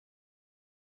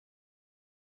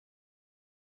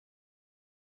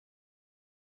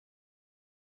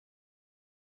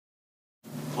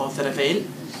of their event.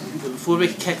 But before we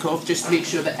kick off, just make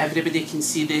sure that everybody can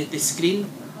see the screen.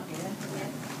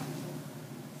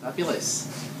 Fabulous.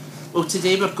 Well,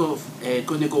 today we're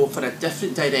going to go for a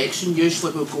different direction.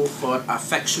 Usually we'll go for a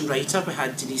fiction writer. We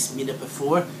had Denise Mina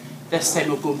before. This time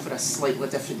we're going for a slightly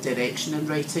different direction in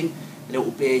writing, and it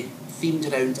will be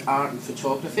themed around art and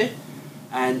photography.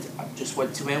 And I just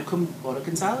want to welcome Laura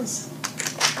Gonzalez.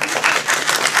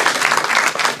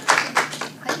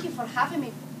 Thank you for having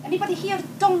me. Anybody here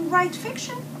don't write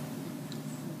fiction?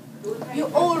 You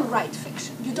all write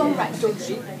fiction. You don't write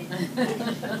fiction.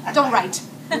 Don't write.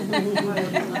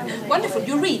 Wonderful.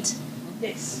 You read.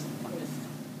 Yes.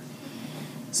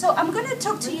 So I'm going to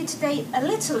talk to you today a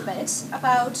little bit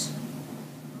about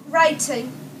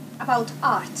writing about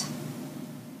art.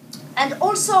 And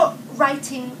also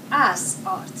writing as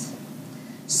art.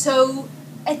 So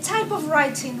a type of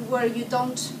writing where you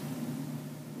don't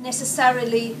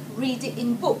necessarily read it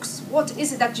in books. What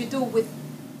is it that you do with...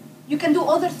 You can do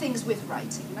other things with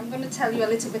writing. And I'm going to tell you a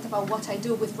little bit about what I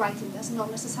do with writing. That's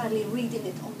not necessarily reading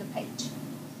it on the page.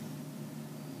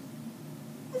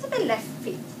 It's a bit left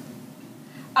field.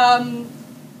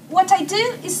 What I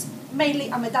do is mainly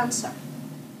I'm a dancer.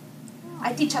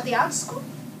 I teach at the art school.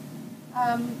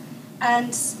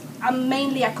 And I'm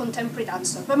mainly a contemporary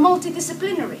dancer, but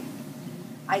multidisciplinary.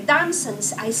 I dance and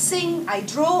I sing, I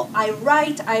draw, I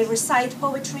write, I recite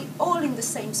poetry, all in the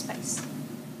same space.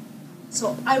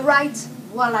 So I write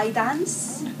while I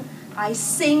dance, I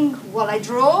sing while I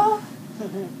draw.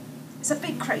 It's a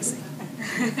bit crazy,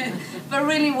 but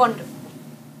really wonderful.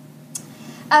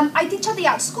 I teach at the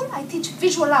art school. I teach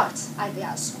visual art at the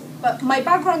art school. But my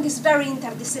background is very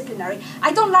interdisciplinary.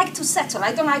 I don't like to settle.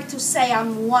 I don't like to say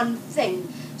I'm one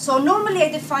thing. So normally I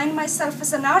define myself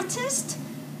as an artist,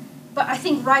 but I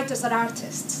think writers are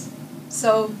artists.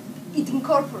 So it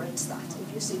incorporates that,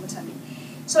 if you see what I mean.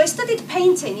 So I studied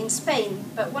painting in Spain,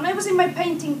 but when I was in my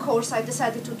painting course, I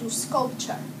decided to do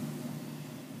sculpture.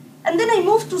 And then I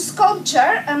moved to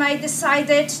sculpture, and I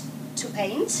decided to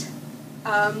paint.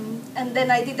 And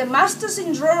then I did a master's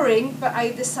in drawing, but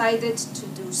I decided to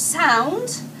do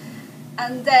sound.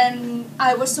 And then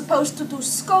I was supposed to do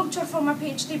sculpture for my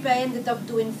PhD, but I ended up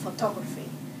doing photography.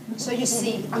 So you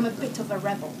see, I'm a bit of a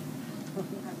rebel.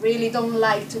 I really don't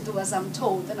like to do as I'm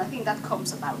told, and I think that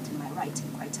comes about in my writing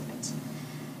quite a bit.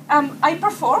 I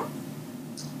perform.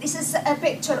 This is a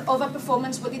picture of a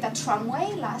performance we did at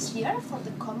Tramway last year for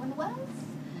the Commonwealth.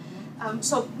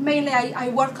 So mainly I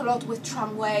work a lot with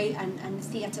Tramway and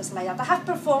theatres like that. I have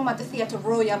performed at the Theatre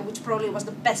Royal, which probably was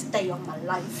the best day of my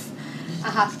life, I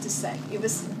have to say. It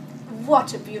was,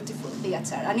 what a beautiful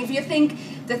theatre. And if you think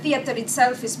the theatre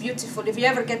itself is beautiful, if you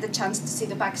ever get the chance to see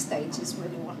the backstage, it's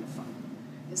really wonderful.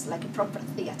 It's like a proper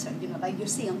theatre, you know, like you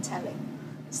see on telly.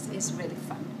 It's really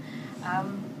fun.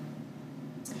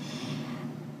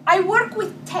 I work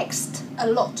with text a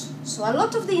lot, so a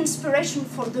lot of the inspiration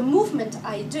for the movement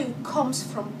I do comes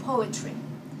from poetry.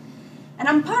 And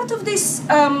I'm part of this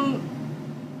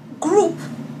group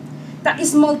that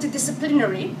is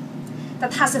multidisciplinary,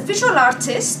 that has a visual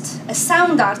artist, a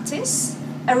sound artist,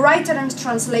 a writer and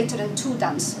translator, and 2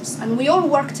 dancers. And we all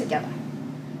work together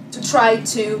to try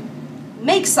to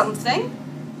make something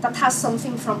that has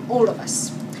something from all of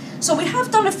us. So we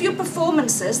have done a few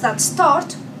performances that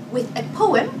start with a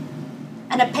poem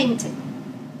and a painting.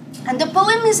 And the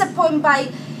poem is a poem by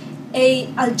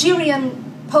an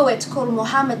Algerian poet called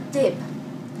Mohammed Dib,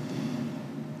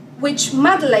 which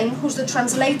Madeleine, who's the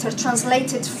translator,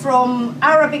 translated from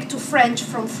Arabic to French,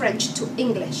 from French to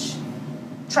English.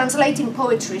 Translating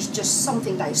poetry is just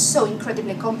something that is so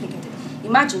incredibly complicated.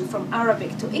 Imagine from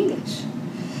Arabic to English.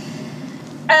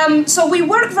 So we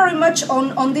work very much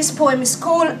on this poem. It's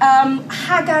called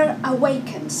Hagar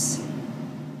Awakens.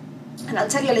 And I'll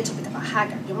tell you a little bit about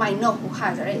Hagar. You might know who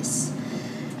Hagar is.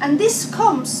 And this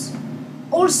comes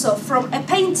also from a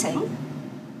painting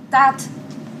that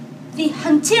the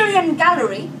Hunterian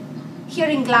Gallery here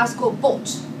in Glasgow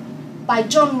bought by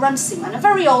John Runciman, a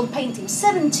very old painting,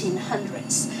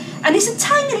 1700s. And it's a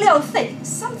tiny little thing,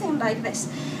 something like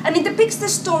this. And it depicts the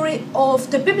story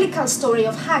of, the biblical story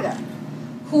of Hagar,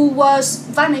 who was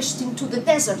vanished into the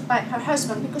desert by her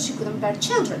husband because she couldn't bear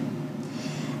children.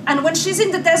 And when she's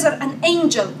in the desert, an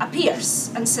angel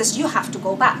appears and says, you have to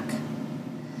go back.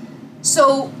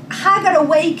 So Hagar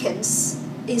Awakens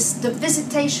is the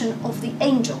visitation of the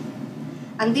angel.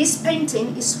 And this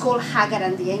painting is called Hagar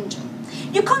and the Angel.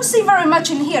 You can't see very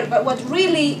much in here, but what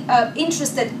really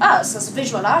interested us as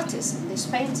visual artists in this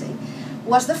painting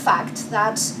was the fact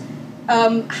that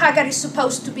Hagar is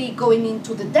supposed to be going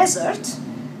into the desert,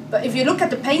 but if you look at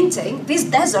the painting, this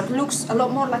desert looks a lot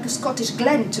more like a Scottish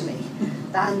glen to me.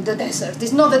 than the desert.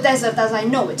 It's not the desert as I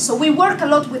know it. So we work a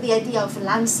lot with the idea of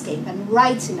landscape and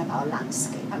writing about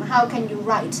landscape and how can you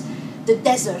write the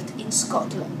desert in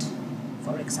Scotland,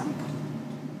 for example.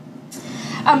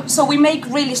 So we make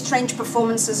really strange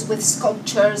performances with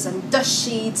sculptures and dust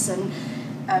sheets and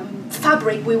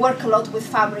fabric. We work a lot with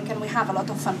fabric and we have a lot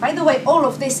of fun. By the way, all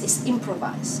of this is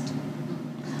improvised.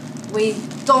 We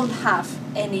don't have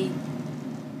any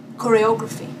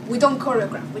choreography. We don't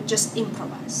choreograph, we just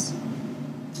improvise.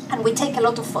 And we take a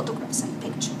lot of photographs and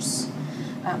pictures.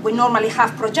 We normally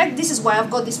have this is why I've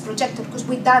got this projector, because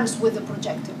we dance with the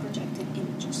projector, projected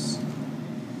images.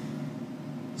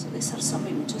 So these are some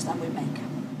images that we make.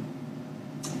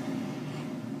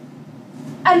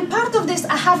 And part of this,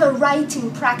 I have a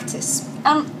writing practice.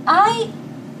 I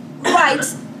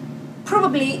write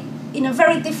probably in a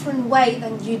very different way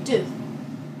than you do.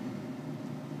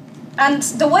 And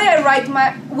the way I write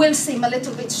will seem a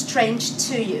little bit strange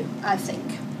to you, I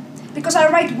think. Because I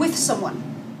write with someone.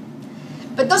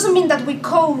 But doesn't mean that we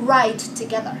co-write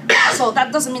together. So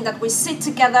that doesn't mean that we sit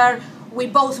together, we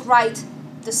both write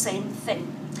the same thing.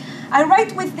 I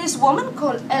write with this woman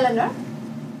called Eleanor.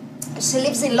 She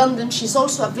lives in London, she's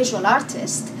also a visual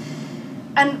artist.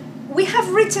 And we have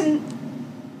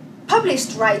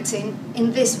published writing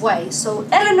in this way. So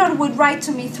Eleanor would write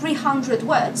to me 300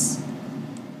 words,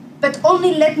 but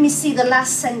only let me see the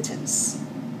last sentence.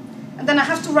 And then I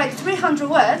have to write 300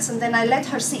 words, and then I let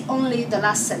her see only the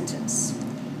last sentence.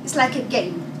 It's like a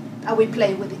game that we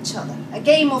play with each other, a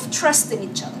game of trusting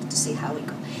each other to see how we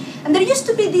go. And there used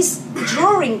to be this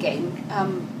drawing game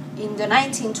in the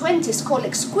 1920s called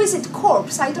Exquisite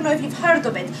Corpse. I don't know if you've heard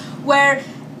of it, where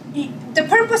the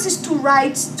purpose is to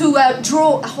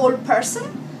draw a whole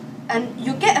person, and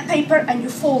you get a paper and you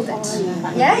fold it.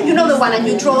 Yeah, you know the one, and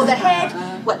you draw the head.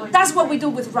 Well, that's what we do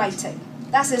with writing.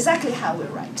 That's exactly how we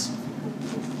write,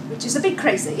 which is a bit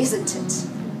crazy, isn't it?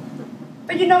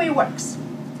 But you know it works.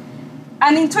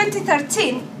 And in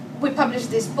 2013, we published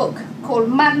this book called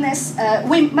Madness,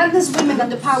 Women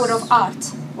and the Power of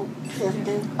Art.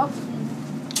 Oh.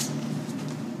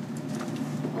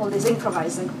 All this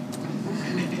improvising.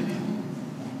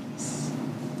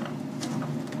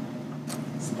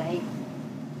 Stay.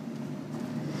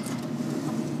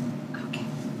 Okay.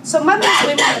 So Madness,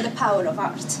 Women and the Power of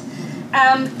Art.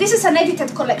 This is an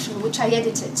edited collection which I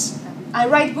edited. I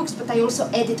write books, but I also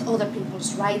edit other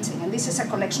people's writing. And this is a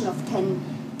collection of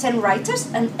 10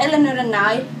 writers. And Eleanor and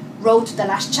I wrote the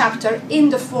last chapter in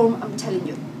the form I'm telling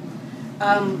you.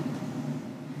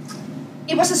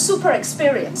 It was a super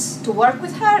experience to work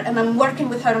with her, and I'm working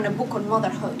with her on a book on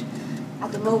motherhood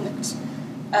at the moment.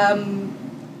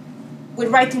 We're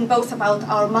writing both about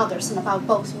our mothers and about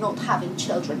both not having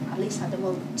children, at least at the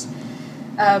moment.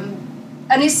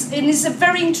 And it's a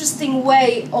very interesting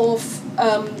way of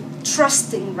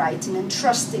trusting writing and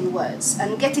trusting words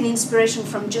and getting inspiration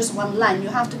from just one line. You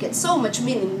have to get so much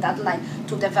meaning in that line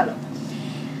to develop.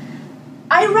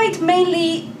 I write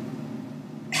mainly,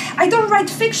 I don't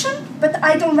write fiction, but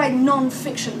I don't write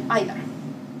non-fiction either.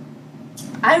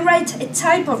 I write a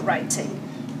type of writing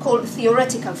called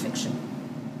theoretical fiction,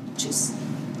 which is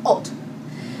odd.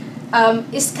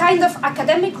 It's kind of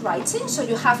academic writing, so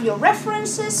you have your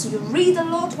references, you read a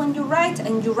lot when you write,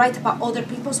 and you write about other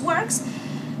people's works,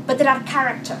 but there are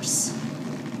characters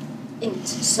in it.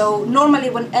 So normally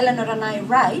when Eleanor and I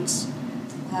write,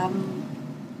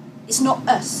 it's not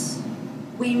us.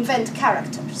 We invent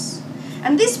characters.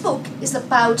 And this book is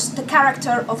about the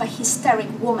character of a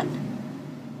hysteric woman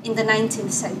in the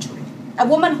 19th century. A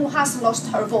woman who has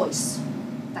lost her voice,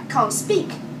 that can't speak,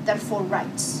 therefore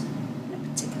writes in a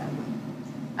particular way.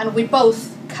 And we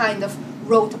both kind of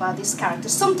wrote about this character.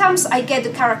 Sometimes I get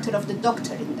the character of the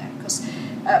doctor in there, because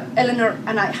Eleanor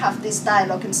and I have this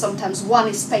dialogue, and sometimes one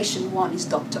is patient, one is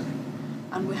doctor.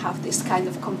 And we have this kind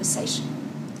of conversation.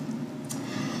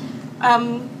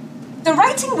 The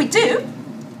writing we do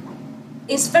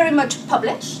is very much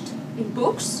published in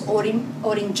books or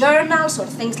in journals or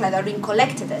things like that, or in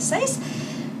collected essays,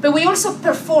 but we also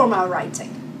perform our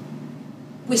writing.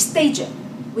 We stage it.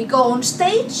 We go on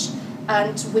stage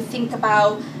and we think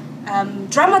about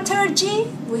dramaturgy,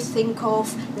 we think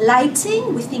of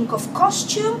lighting, we think of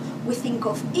costume, we think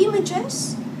of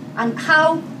images, and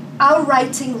how our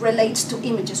writing relates to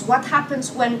images. What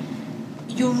happens when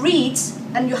you read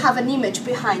and you have an image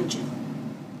behind you?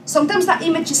 Sometimes that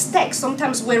image is text.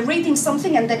 Sometimes we're reading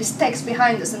something and there is text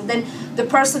behind us, and then the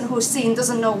person who's seeing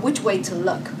doesn't know which way to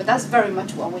look. But that's very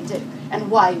much what we do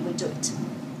and why we do it.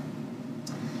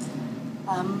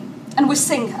 And we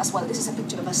sing as well. This is a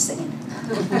picture of us singing.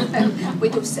 We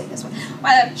do sing as well.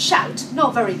 Well, shout.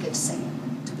 Not very good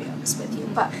singing, to be honest with you,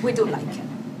 but we do like it.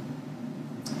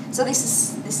 So this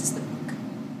is the book.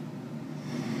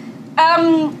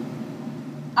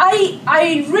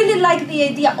 I really like the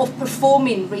idea of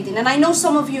performing reading, and I know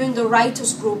some of you in the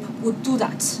writers group would do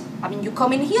that. I mean, you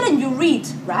come in here and you read,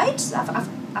 right?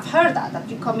 I've heard that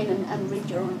you come in and read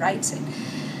your own writing.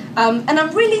 And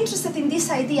I'm really interested in this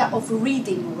idea of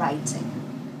reading writing.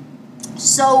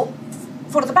 So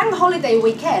for the bank holiday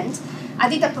weekend, I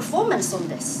did a performance on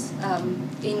this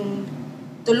in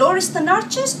the Lauriston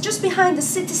Arches, just behind the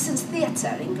Citizens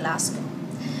Theatre in Glasgow.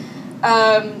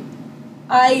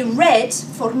 I read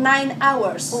for 9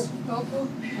 hours,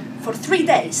 for 3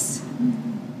 days,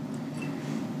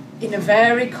 in a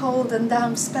very cold and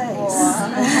damp space.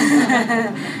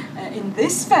 In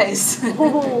this space,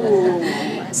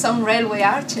 some railway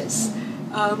arches.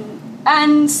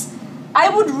 And I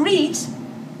would read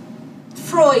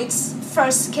Freud's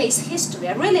first case history.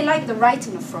 I really like the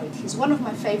writing of Freud. He's one of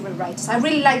my favorite writers. I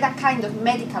really like that kind of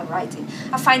medical writing.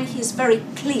 I find he's very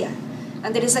clear,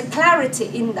 and there is a clarity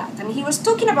in that. And he was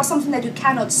talking about something that you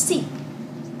cannot see,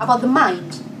 about the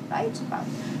mind, right? About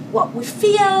what we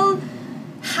feel,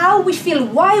 how we feel,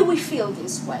 why we feel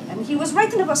this way. And he was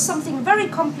writing about something very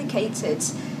complicated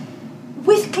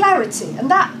with clarity.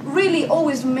 And that really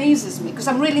always amazes me, because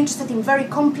I'm really interested in very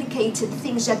complicated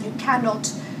things that you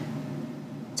cannot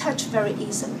touch very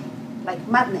easily, like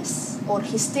madness or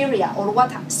hysteria or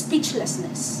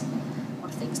speechlessness or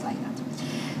things like that.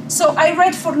 So I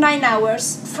read for 9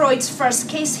 hours Freud's first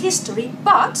case history,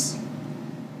 but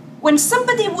when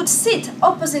somebody would sit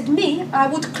opposite me, I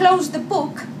would close the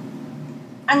book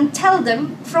and tell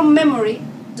them from memory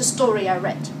the story I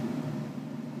read,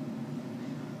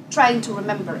 trying to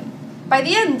remember it. By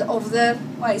the end of the,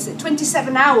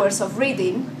 27 hours of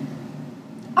reading,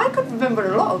 I could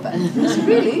remember a lot of it. It was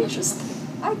really interesting.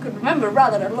 I could remember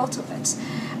rather a lot of it.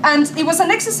 And it was an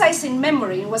exercise in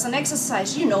memory. It was an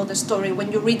exercise, you know the story,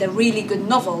 when you read a really good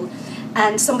novel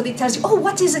and somebody tells you, oh,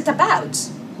 what is it about?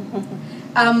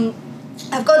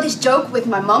 I've got this joke with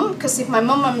my mom, because if my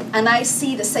mom and I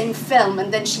see the same film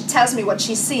and then she tells me what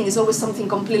she's seen, it's always something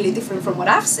completely different from what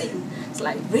I've seen. It's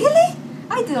like, really?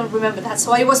 I didn't remember that.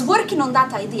 So I was working on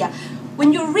that idea.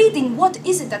 When you're reading, what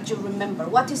is it that you remember?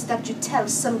 What is it that you tell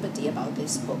somebody about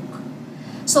this book?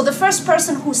 So the first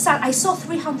person who sat, I saw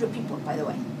 300 people, by the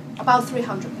way, about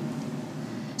 300 people.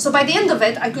 So by the end of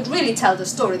it, I could really tell the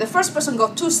story. The first person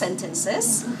got 2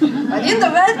 sentences. By the end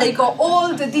of it, they got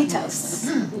all the details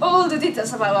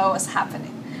about what was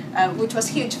happening, which was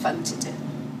huge fun to do.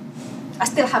 I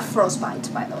still have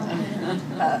frostbite, by the way.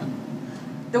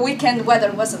 The weekend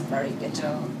weather wasn't very good.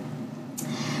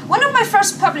 One of my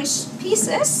first published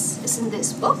pieces is in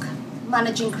this book,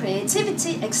 Managing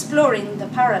Creativity, Exploring the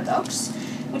Paradox,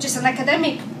 which is an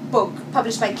academic book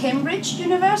published by Cambridge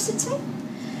University.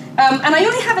 And I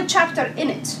only have a chapter in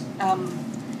it.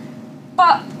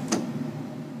 But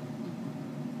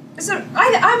so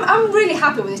I'm really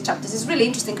happy with these chapters. It's really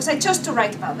interesting because I chose to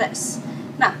write about this.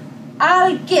 Now,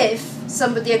 I'll give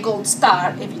somebody a gold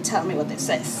star if you tell me what this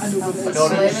is.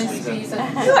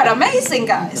 You are amazing,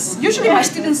 guys. Usually my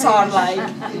students are like,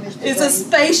 it's a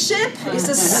spaceship, it's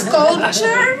a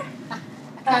sculpture. I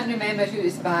can't remember who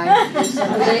it's by. Yes,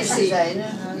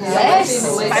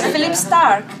 by Philip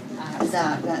Stark.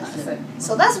 That's it.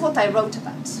 So that's what I wrote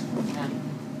about.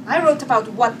 I wrote about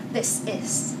what this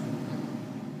is.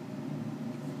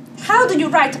 How do you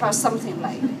write about something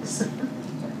like this?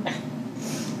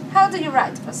 How do you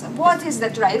write about something? What is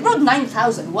that you write? I wrote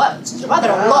 9,000 words. It's rather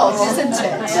a lot, isn't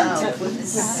it?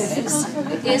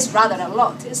 It is rather a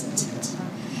lot, isn't it?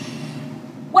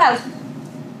 Well,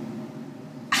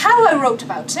 how I wrote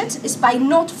about it is by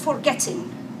not forgetting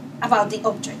about the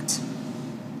object.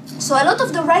 So a lot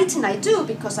of the writing I do,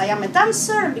 because I am a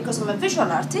dancer and because I'm a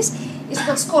visual artist, is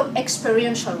what's called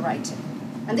experiential writing.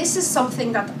 And this is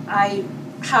something that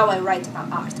how I write about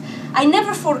art. I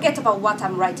never forget about what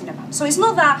I'm writing about. So it's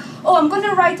not that, oh, I'm going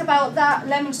to write about that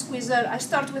lemon squeezer, I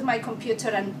start with my computer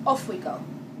and off we go.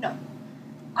 No.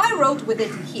 I wrote with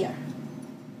it here,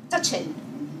 touching,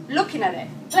 looking at it,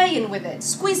 playing with it,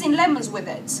 squeezing lemons with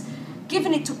it,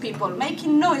 giving it to people,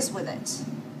 making noise with it.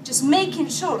 Just making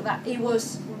sure that it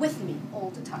was with me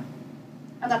all the time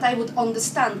and that I would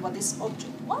understand what this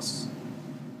object was.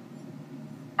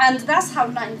 And that's how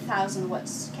 9,000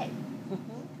 words came.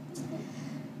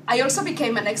 I also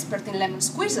became an expert in lemon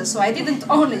squeezers, so I didn't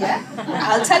only,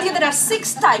 I'll tell you there are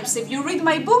 6 types. If you read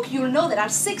my book, you'll know there are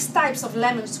 6 types of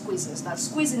lemon squeezers that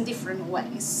squeeze in different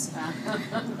ways.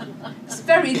 It's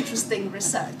very interesting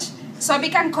research. So I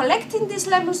began collecting these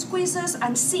lemon squeezers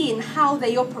and seeing how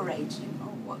they operate,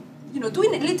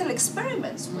 doing little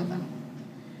experiments with them.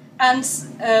 And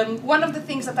one of the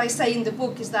things that I say in the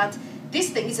book is that this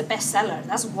thing is a bestseller.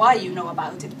 That's why you know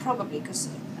about it, probably, because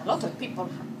a lot of people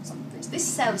have some of this. This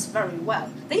sells very well.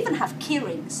 They even have key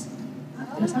rings.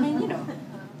 I mean, you know,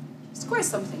 it's quite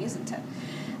something, isn't it?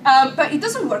 But it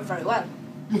doesn't work very well.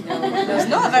 No, it's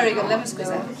not a very good lemon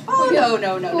squeezer. Oh,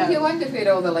 no. Well, you wonder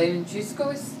where all the lemon juice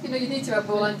goes. You know, you need to have a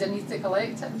bowl underneath to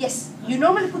collect it. Yes, you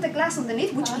normally put a glass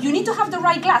underneath, which you need to have the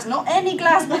right glass. Not any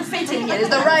glass will fit in here. It's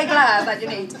the right glass that you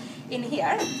need in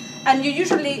here. And you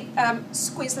usually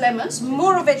squeeze lemons.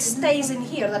 More of it stays in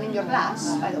here than in your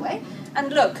glass, by the way.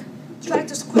 And look, try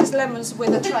to squeeze lemons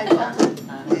with a tripod.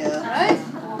 Yeah. Right?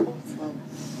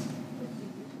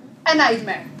 A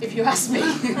nightmare, if you ask me.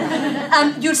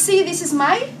 You see, this is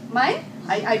mine.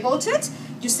 I bought it.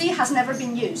 You see, it has never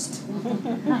been used.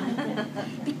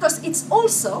 Because it's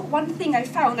also, one thing I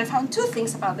found two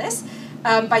things about this,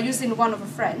 by using one of a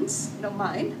friend's, not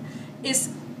mine,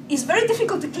 is very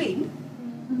difficult to clean.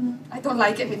 I don't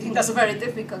like anything that's very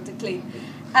difficult to clean.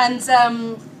 And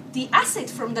the acid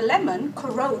from the lemon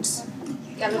corrodes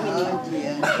the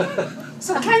aluminium.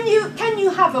 So can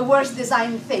you have a worse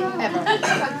design thing ever?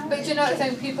 But you know, I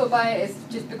think people buy it is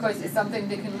just because it's something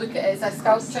they can look at it as a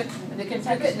sculpture and they can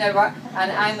put it in their work.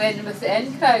 And I went with the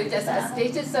in crowd as a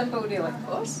status symbol, really. Of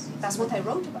course, that's what I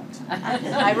wrote about.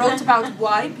 I wrote about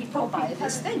why people buy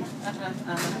this thing.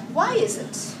 Why is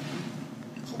it?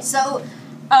 So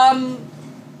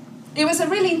it was a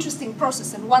really interesting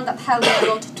process and one that helped me a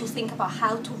lot to think about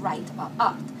how to write about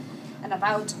art and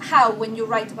about how when you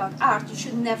write about art you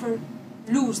should never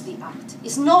lose the art.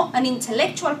 It's not an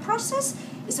intellectual process,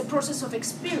 it's a process of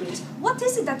experience. What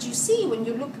is it that you see when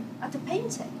you look at a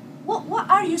painting? What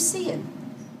are you seeing?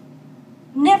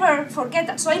 Never forget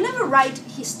that. So I never write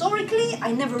historically,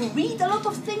 I never read a lot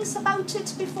of things about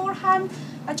it beforehand.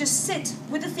 I just sit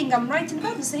with the thing I'm writing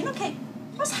about and saying, okay,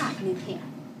 what's happening here?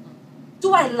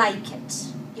 Do I like it?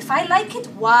 If I like it,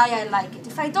 why I like it?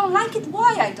 If I don't like it,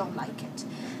 why I don't like it?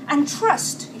 And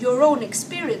trust your own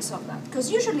experience of that.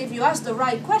 Because usually if you ask the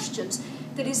right questions,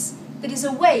 there is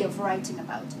a way of writing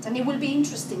about it. And it will be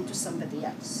interesting to somebody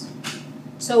else.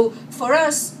 So for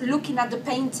us, looking at the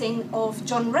painting of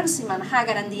John Runciman,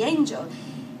 Hagar and the Angel,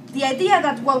 the idea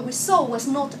that what we saw was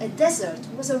not a desert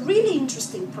was a really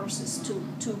interesting process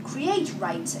to create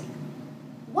writing.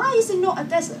 Why is it not a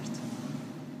desert?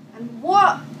 And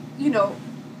what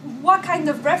kind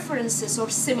of references or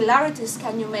similarities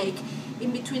can you make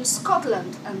in between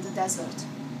Scotland and the desert?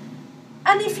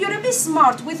 And if you're a bit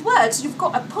smart with words, you've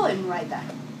got a poem right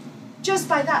there, just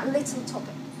by that little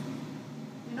topic.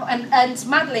 You know, and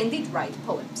Madeleine did write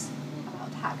poems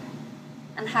about Hagar,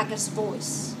 and Hagar's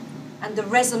voice, and the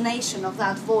resonation of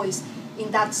that voice in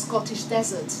that Scottish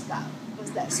desert that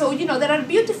was there. So, you know, there are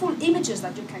beautiful images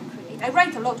that you can create. I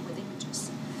write a lot with images.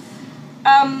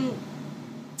 I'm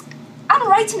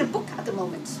writing a book at the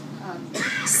moment,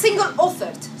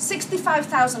 single-authored,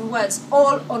 65,000 words,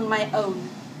 all on my own.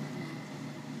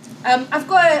 I've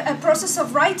got a process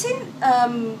of writing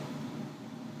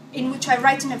in which I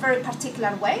write in a very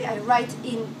particular way. I write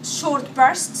in short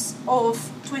bursts of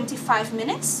 25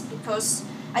 minutes because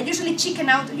I usually chicken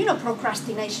out, you know,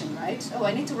 procrastination, right? Oh,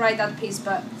 I need to write that piece,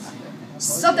 but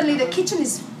suddenly the kitchen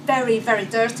is very, very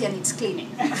dirty and it's cleaning.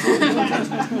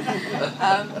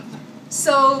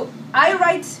 So I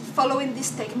write following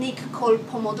this technique called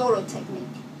Pomodoro technique,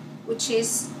 which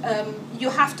is you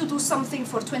have to do something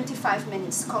for 25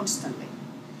 minutes constantly.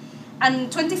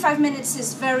 And 25 minutes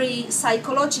is very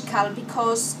psychological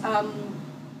because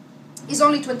it's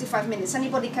only 25 minutes.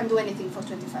 Anybody can do anything for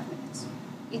 25 minutes.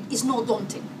 It is not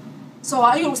daunting. So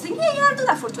I always think, yeah, I'll do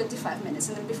that for 25 minutes.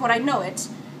 And then before I know it,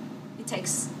 it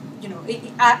takes, you know,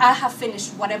 I have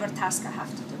finished whatever task I have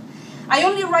to do. I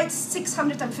only write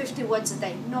 650 words a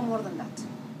day, no more than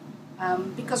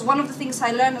that. Because one of the things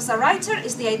I learned as a writer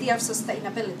is the idea of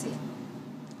sustainability.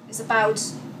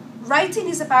 Writing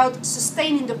is about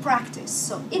sustaining the practice.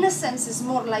 So in a sense, it's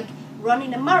more like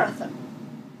running a marathon.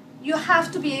 You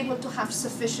have to be able to have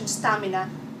sufficient stamina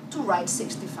to write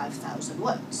 65,000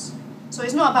 words. So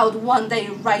it's not about one day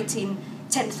writing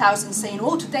 10,000 saying,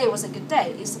 oh, today was a good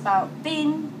day. It's about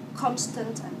being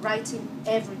constant and writing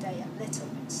every day a little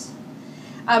bit.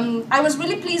 I was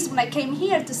really pleased when I came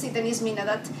here to see Denise Mina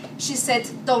that she said,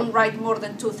 don't write more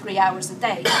than 2-3 hours a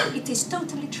day. It is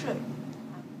totally true.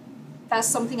 That's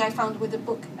something I found with the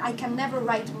book. I can never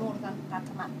write more than that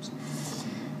amount.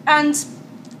 And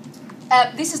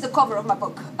this is the cover of my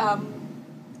book.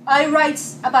 I write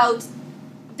about,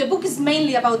 the book is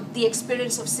mainly about the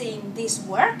experience of seeing this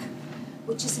work,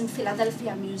 which is in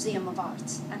Philadelphia Museum of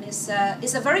Art. And it's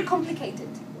a very complicated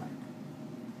work,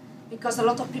 because a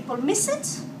lot of people miss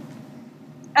it,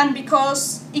 And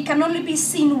because it can only be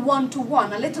seen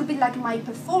one-to-one, a little bit like my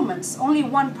performance, only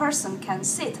one person can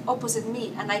sit opposite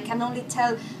me and I can only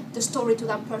tell the story to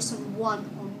that person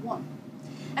one-on-one.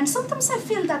 And sometimes I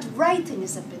feel that writing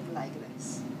is a bit like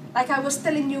this. Like I was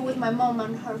telling you with my mom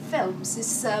and her films,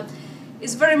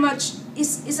 it's very much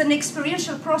is an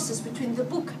experiential process between the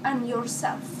book and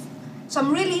yourself. So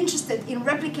I'm really interested in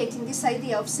replicating this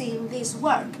idea of seeing this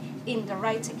work in the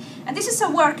writing. And this is a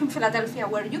work in Philadelphia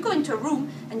where you go into a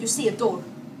room and you see a door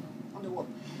on the wall.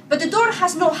 But the door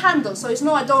has no handle, so it's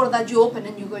not a door that you open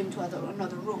and you go into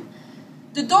another room.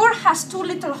 The door has two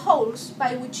little holes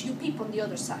by which you peep on the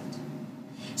other side.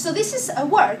 So this is a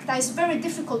work that is very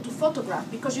difficult to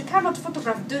photograph because you cannot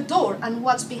photograph the door and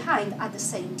what's behind at the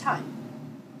same time.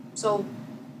 So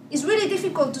it's really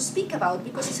difficult to speak about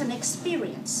because it's an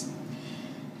experience.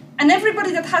 And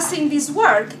everybody that has seen this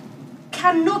work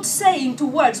cannot say into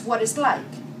words what it's like.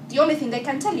 The only thing they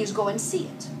can tell you is go and see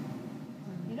it.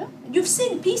 You know? You've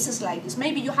seen pieces like this.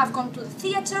 Maybe you have gone to the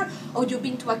theater or you've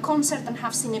been to a concert and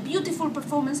have seen a beautiful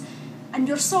performance and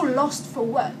you're so lost for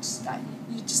words that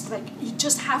you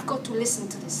just have got to listen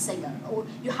to this singer or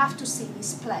you have to see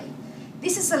this play.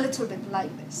 This is a little bit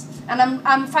like this. And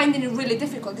I'm finding it really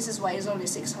difficult. This is why it's only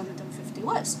 650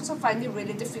 words, because I find it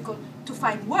really difficult to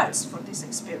find words for this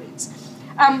experience.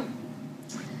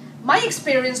 My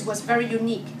experience was very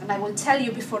unique, and I will tell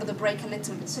you before the break a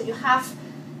little bit, so you have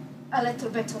a little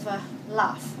bit of a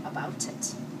laugh about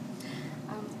it.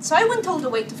 So I went all the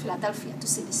way to Philadelphia to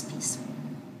see this piece.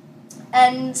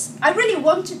 And I really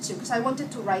wanted to, because I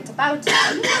wanted to write about it.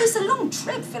 And you know, it's a long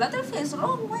trip. Philadelphia is a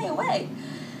long way away.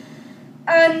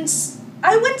 And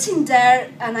I went in there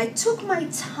and I took my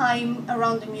time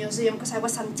around the museum because I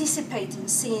was anticipating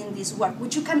seeing this work,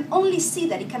 which you can only see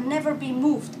there. It can never be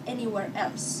moved anywhere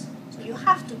else. So you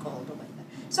have to go all the way there.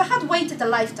 So I had waited a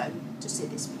lifetime to see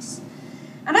this piece.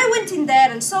 And I went in there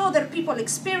and saw other people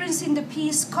experiencing the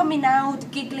piece, coming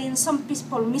out, giggling, some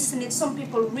people missing it, some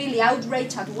people really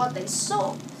outraged at what they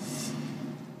saw.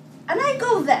 And I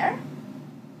go there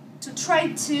to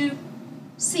try to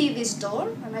see this door,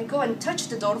 and I go and touch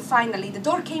the door finally. The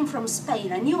door came from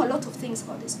Spain. I knew a lot of things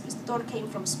about this piece. The door came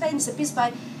from Spain. It's a piece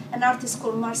by an artist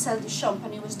called Marcel Duchamp,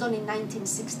 and it was done in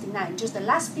 1969, just the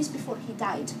last piece before he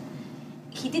died.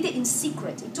 He did it in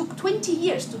secret. It took 20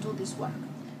 years to do this work.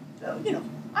 So, you know,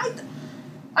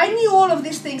 I knew all of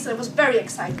these things and I was very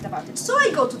excited about it. So I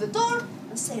go to the door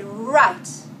and say, right,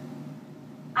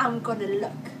 I'm gonna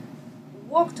look.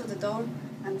 Walk to the door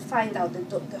and find out that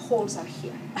the holes are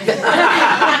here.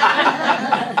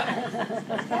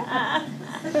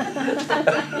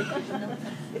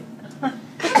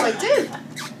 So I do.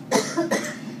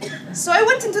 So I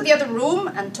went into the other room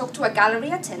and talked to a gallery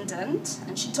attendant,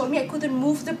 and she told me I couldn't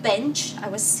move the bench I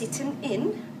was sitting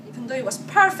in, even though it was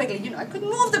perfectly, you know, I could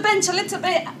move the bench a little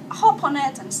bit, hop on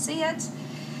it and see it.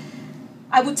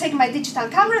 I would take my digital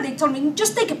camera. They told me,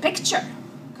 just take a picture,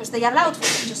 because they allowed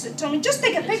pictures. They told me, just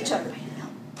take a picture.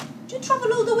 Do you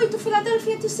travel all the way to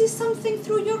Philadelphia to see something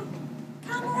through your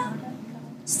camera?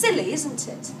 Silly, isn't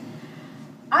it?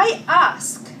 I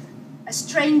asked a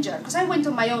stranger, because I went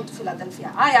on my own to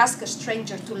Philadelphia, I asked a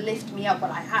stranger to lift me up.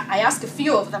 Well, I asked a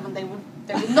few of them and they would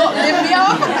not lift me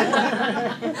up.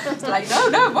 It's like,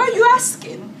 no, why are you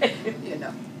asking? You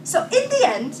know. So in the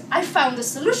end, I found a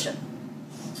solution.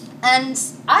 And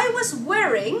I was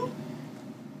wearing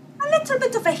a little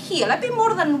bit of a heel, a bit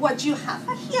more than what you have,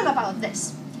 a heel about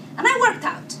this. And I worked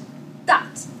out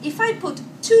that if I put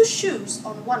two shoes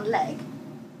on one leg,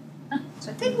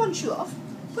 so I take one shoe off,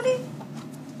 put it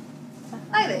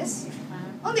like this,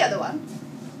 on the other one,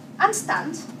 and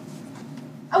stand,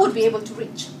 I would be able to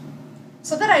reach.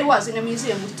 So there I was in a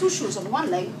museum with two shoes on one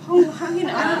leg, hanging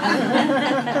out,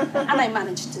 and I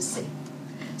managed to see.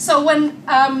 So when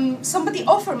somebody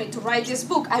offered me to write this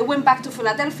book, I went back to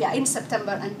Philadelphia in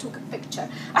September and took a picture.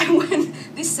 I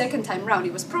went, this second time round,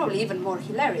 it was probably even more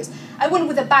hilarious. I went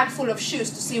with a bag full of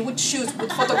shoes to see which shoes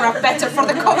would photograph better for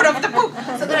the cover of the book.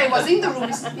 So there I was in the room,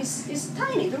 it's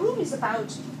tiny, the room is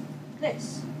about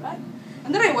this, right?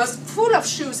 And then I was full of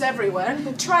shoes everywhere,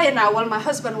 trying out while my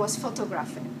husband was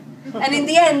photographing. And in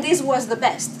the end, this was the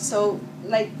best. So,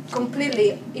 like,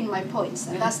 completely in my points.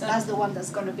 And that's the one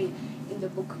that's going to be in the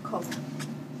book cover.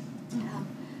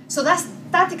 So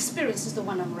that experience is the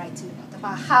one I'm writing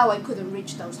about how I couldn't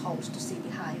reach those holes to see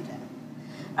behind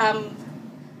them.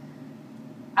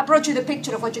 I brought you the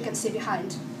picture of what you can see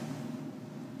behind.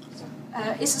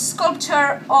 It's a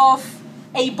sculpture of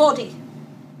a body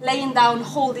laying down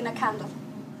holding a candle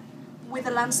with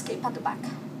a landscape at the back.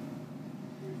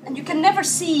 And you can never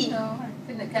see... No, I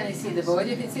couldn't kind of see the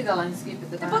body, you can see the landscape at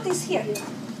the back. The body's here.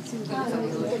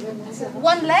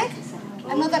 One leg,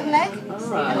 another leg, and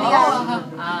the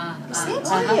arm. You see it?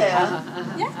 Oh,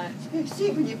 yeah. Yeah. You see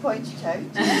it when you point it out.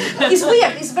 It's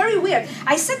weird. It's very weird.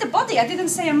 I said the body. I didn't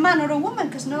say a man or a woman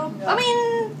because no. I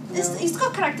mean, it's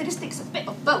got characteristics a bit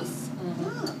of both.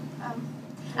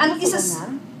 And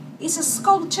it's a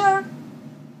sculpture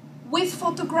with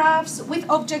photographs, with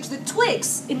objects. The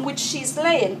twigs in which she's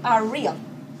laying are real,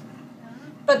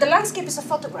 but the landscape is a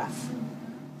photograph.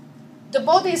 The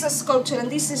body is a sculpture,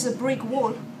 and this is a brick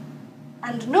wall.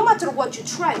 And no matter what you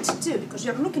try to do, because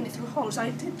you're looking it through holes,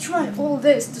 I did try all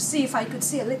this to see if I could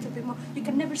see a little bit more. You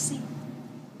can never see.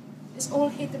 It's all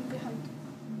hidden behind.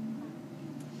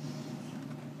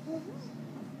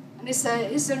 And it's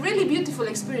a really beautiful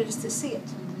experience to see it.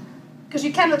 Because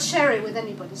you cannot share it with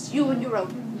anybody. It's you on your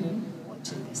own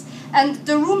watching this. And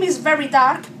the room is very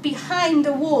dark. Behind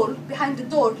the wall, behind the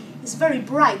door, is very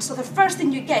bright. So the first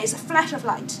thing you get is a flash of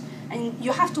light. And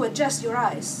you have to adjust your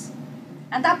eyes.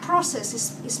 And that process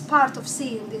is part of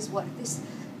seeing this work, this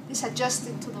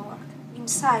adjusting to the work,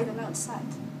 inside and outside.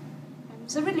 And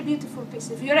it's a really beautiful piece.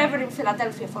 If you're ever in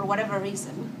Philadelphia for whatever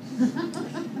reason,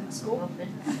 let's go.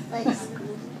 Thanks.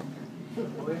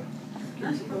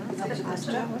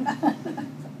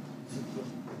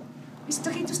 Is it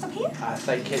okay to stop here? I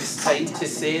think it's time to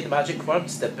say the magic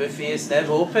words. The buffet is now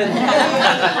open.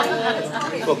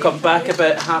 We'll come back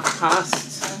about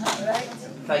past.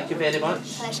 Thank you very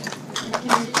much. Pleasure.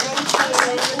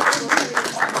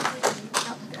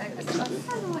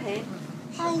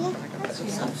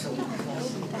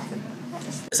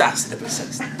 It's actually number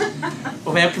 60.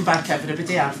 Well, welcome back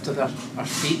everybody after our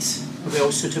feet. Are we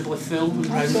all suitably full and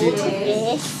rounded?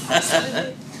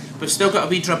 We've still got a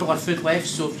wee dribble of food left,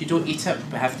 so if you don't eat it,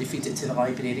 we have to feed it to the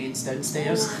librarians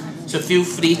downstairs. So feel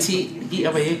free to eat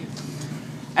away.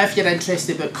 If you're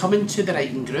interested about coming to the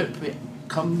writing group, we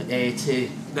come to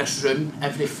this room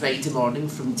every Friday morning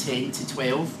from 10 to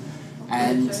 12.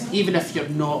 And even if you're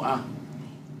not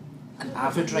an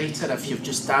avid writer, if you've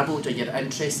just dabbled or you're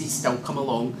interested, still come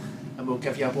along and we'll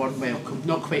give you a warm welcome.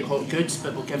 Not quite hot goods,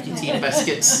 but we'll give you tea and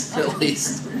biscuits at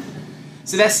least.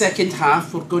 So this second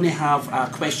half, we're going to have a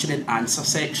question and answer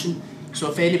section. So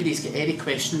if anybody's got any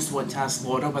questions they want to ask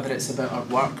Laura, whether it's about her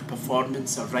work,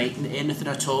 performance or writing, anything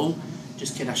at all,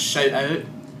 just kind of shout out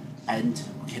and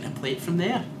we'll kind of play it from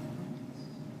there.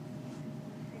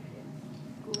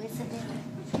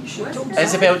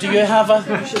 Isabel, do you have a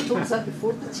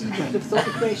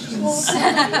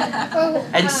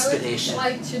inspiration? What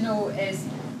I'd like to know is,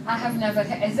 I have never,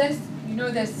 is this, you know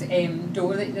this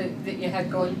door that you had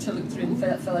gone to look through in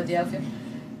Philadelphia,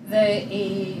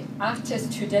 the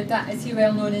artist who did that, is he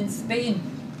well known in Spain?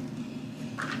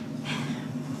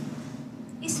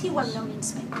 Is he well known in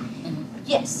Spain?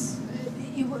 Yes.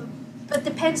 But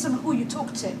depends on who you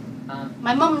talk to.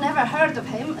 My mom never heard of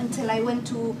him until I went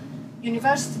to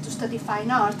university to study fine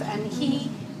art, and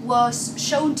he was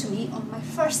shown to me on my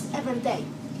first ever day.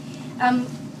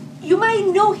 You might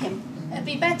know him a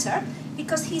bit better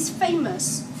because he's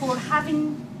famous for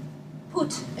having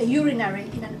put a urinary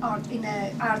in an art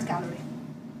gallery.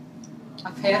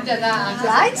 I've heard of that.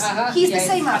 Right? He's yes. the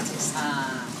same artist.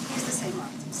 He's the same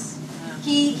artist.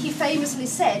 He famously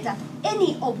said that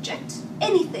any object,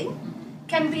 anything,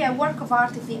 can be a work of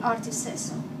art if the artist says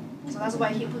so. So that's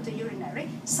why he put a urinary,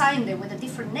 signed it with a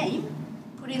different name,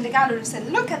 put it in the gallery and said,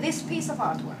 look at this piece of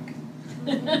artwork.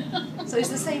 So it's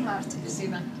the same artist.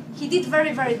 He did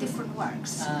very, very different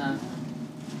works. No,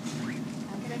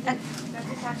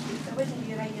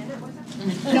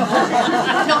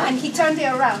 and he turned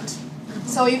it around.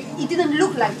 So he didn't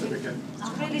look like it.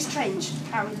 It's really strange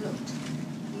how it looked.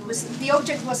 The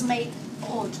object was made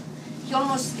odd.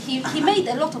 He made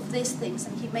a lot of these things,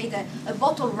 and he made a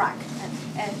bottle rack,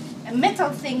 a metal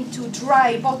thing to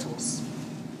dry bottles.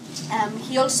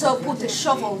 He also put a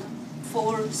shovel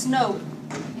for snow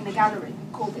in a gallery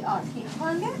called the art. He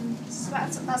hung it. So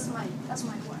that's my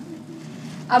work.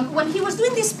 When he was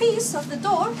doing this piece of the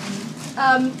door,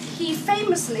 he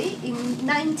famously, in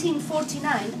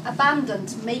 1949,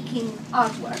 abandoned making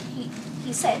artwork.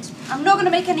 He said, I'm not going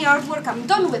to make any artwork, I'm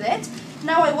done with it,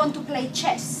 now I want to play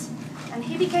chess. And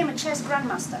he became a chess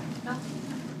grandmaster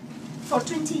for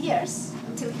 20 years,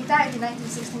 until he died in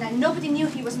 1969. Nobody knew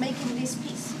he was making this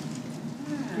piece.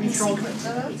 In secret.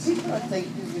 People, I think,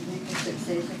 who would make a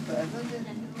success of forever,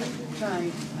 they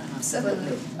try.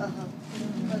 Absolutely.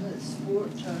 Whether it's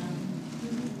sport or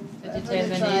The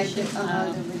determination.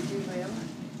 They would do well.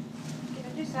 Can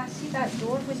I just ask, see that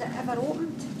door, was it ever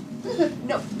opened?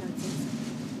 No.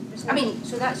 I mean,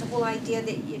 so that's the whole idea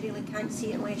that you really can't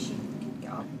see it unless you can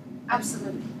get up.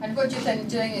 Absolutely. And what do you think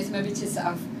doing is maybe to sort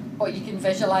of what you can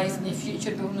visualise in the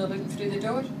future when you're looking through the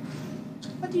door?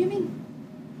 What do you mean?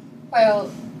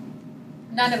 Well,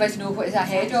 none of us know what is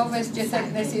ahead of us. Do you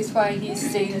think this is why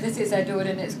he's saying this is a door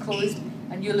and it's closed,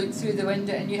 and you look through the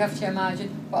window and you have to imagine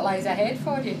what lies ahead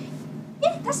for you?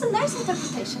 Yeah, that's a nice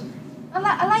interpretation.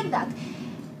 I like that.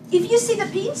 If you see the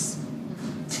piece,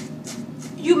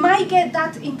 you might get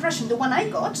that impression. The one I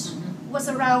got was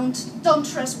around, don't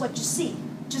trust what you see.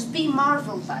 Just be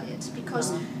marveled by it.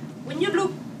 Because when you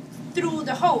look through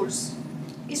the holes,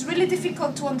 it's really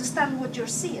difficult to understand what you're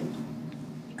seeing.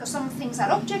 Because some things are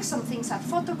objects, some things are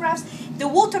photographs. The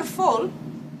waterfall,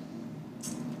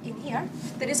 in here,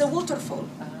 there is a waterfall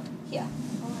here.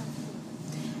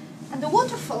 And the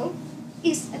waterfall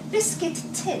is a biscuit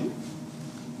tin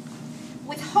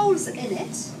with holes in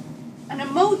it and a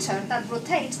motor that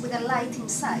rotates with a light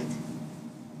inside.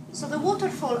 So the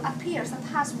waterfall appears that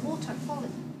has water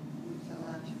falling.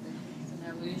 It's an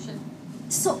illusion.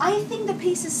 So I think the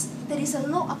pieces, there is a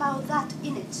lot about that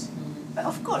in it. But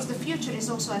of course the future is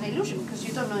also an illusion because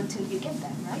you don't know until you get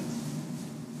there, right?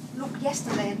 Look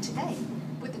yesterday and today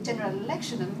with the general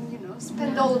election and, you know,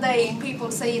 spend all day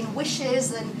people saying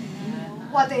wishes and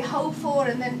what they hope for,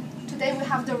 and then today we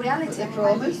have the reality. They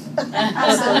promise.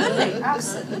 Absolutely,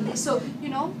 absolutely. So, you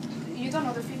know, you don't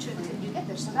know the future until you get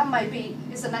there. So that might be,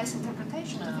 is a nice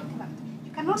interpretation to think about.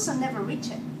 You can also never reach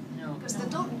it. Because the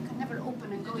door, you can never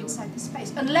open and go inside the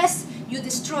space unless you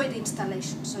destroy the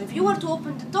installation. So if you were to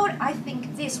open the door, I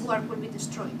think this work will be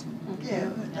destroyed. Yeah.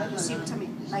 You see what I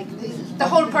mean? Like the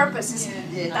whole purpose is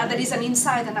that there is an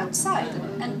inside and outside,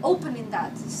 and opening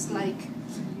that is like.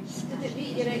 Did it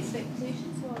meet your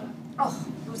expectations for it? Oh,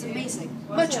 it was amazing.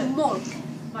 Was it?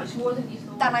 Much more than you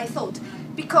thought. than I thought,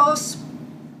 because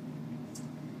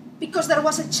there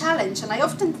was a challenge, and I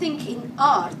often think in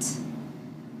art.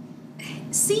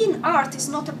 Seeing art is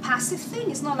not a passive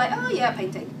thing. It's not like, oh yeah,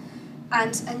 painting,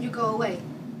 and you go away.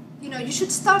 You know, you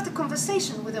should start a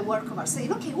conversation with a work of art,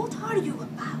 saying, okay, what are you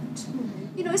about?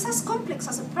 Mm-hmm. You know, it's as complex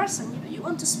as a person. You know, you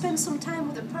want to spend some time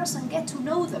with a person, get to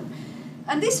know them.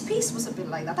 And this piece was a bit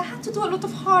like that. I had to do a lot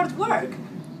of hard work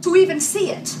to even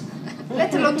see it,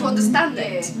 let alone to understand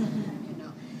it. You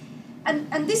know,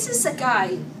 and this is a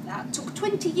guy that took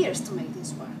 20 years to make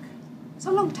this work. It's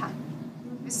a long time.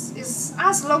 It's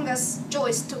as long as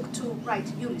Joyce took to write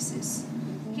Ulysses.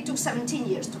 He took 17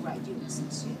 years to write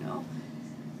Ulysses, you know.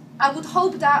 I would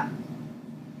hope that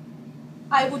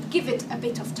I would give it a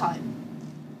bit of time.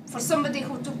 For somebody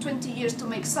who took 20 years to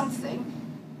make something,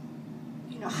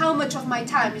 you know, how much of my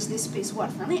time is this piece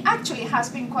worth? And it actually has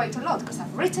been quite a lot, because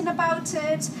I've written about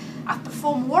it, I've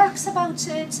performed works about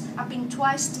it, I've been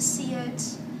twice to see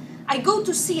it. I go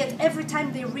to see it every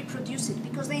time they reproduce it,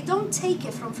 because they don't take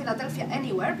it from Philadelphia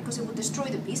anywhere, because it would destroy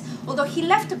the piece, although he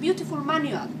left a beautiful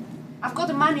manual. I've got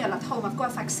a manual at home, I've got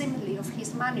a facsimile of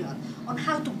his manual on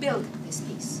how to build this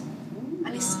piece.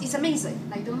 And it's amazing,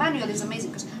 like the manual is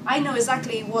amazing, because I know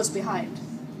exactly what's behind.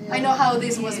 I know how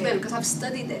this was built, because I've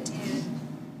studied it.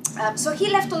 So he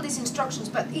left all these instructions,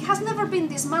 but it has never been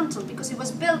dismantled, because it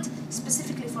was built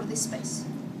specifically for this space.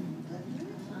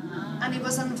 And it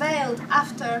was unveiled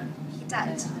after he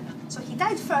died. So he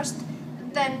died first,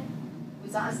 and then...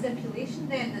 Was that a stipulation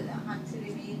then that it had to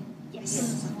remain?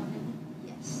 Yes.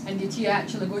 Yes. And did he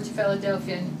actually go to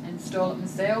Philadelphia and install it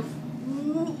himself?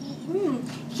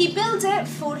 He built it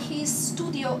for his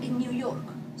studio in New York.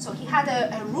 So he had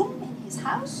a room in his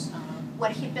house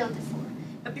where he built it for.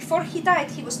 But before he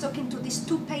died, he was talking to these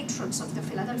two patrons of the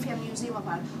Philadelphia Museum of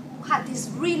Art who had this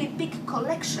really big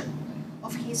collection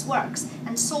of his works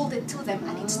and sold it to them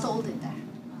and installed it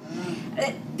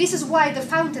there. This is why the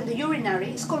fountain, the urinary,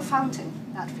 is called Fountain,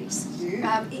 that piece.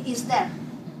 It is there.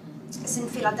 It's in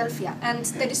Philadelphia. And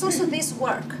there is also this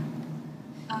work,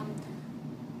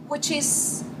 which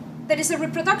is, there is a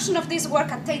reproduction of this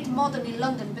work at Tate Modern in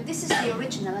London, but this is the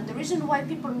original. And the reason why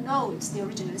people know it's the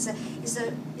original is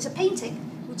a painting,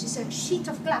 which is a sheet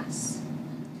of glass,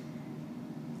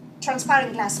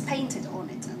 transparent glass painted on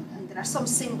it, and there are some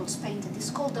symbols painted. It's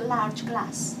called the large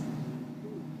glass.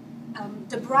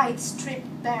 The bride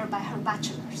stripped bare by her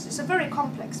bachelors. It's a very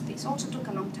complex piece, also took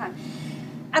a long time.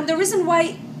 And the reason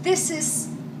why this is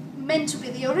meant to be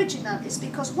the original is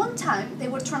because one time they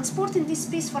were transporting this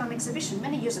piece for an exhibition,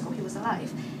 many years ago, he was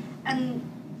alive, and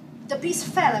the piece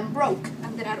fell and broke,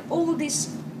 and there are all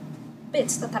these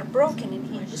bits that are broken in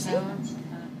here, you see?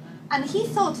 And he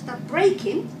thought that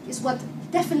breaking is what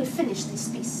definitely finished this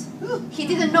piece. He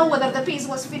didn't know whether the piece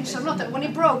was finished or not, and when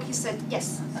it broke, he said,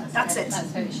 yes, that's it.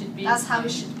 That's how it should be. That's how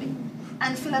it should be.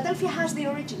 And Philadelphia has the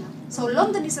original. So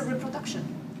London is a reproduction.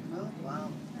 Oh, wow.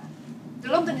 The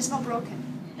London is not broken.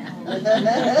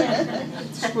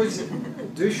 suppose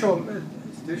Duchamp,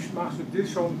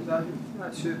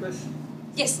 that's who it is.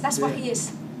 Yes, that's what he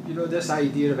is. You know, this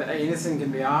idea about anything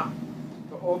can be art,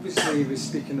 but obviously he was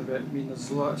speaking about, I mean, there's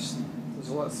a lot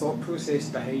of thought process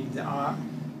behind the art,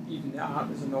 even the art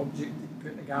as an object that you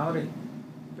put in a gallery.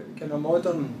 But the kind of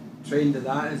modern trend of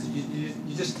that is you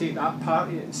just take that part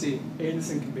of it and say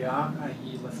anything can be art,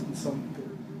 i.e. lifting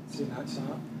something, saying that's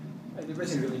art. And he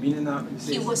wasn't really meaning that when he says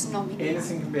He was not meaning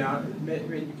anything that. can be art.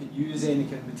 When you can use any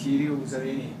kind of materials or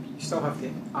any, but you still have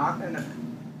to art in it.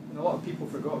 And a lot of people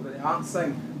forgot about the art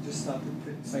thing and just started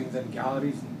putting things in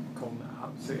galleries and calling it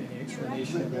art without any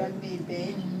explanation about it.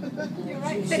 You're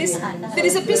right. There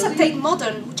is a piece at Tate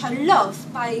Modern which I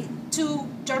love by two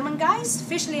German guys,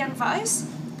 Fischli and Weiss.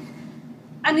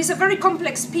 And it's a very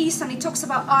complex piece, and it talks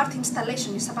about art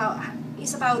installation. It's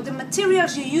about the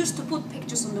materials you use to put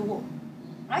pictures on the wall.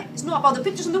 Right? It's not about the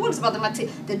pictures on the wall, it's about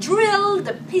the drill,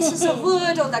 the pieces of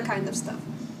wood, all that kind of stuff.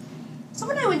 So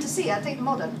when I went to see it at Tate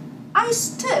Modern, I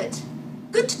stood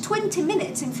good 20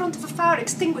 minutes in front of a fire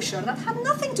extinguisher that had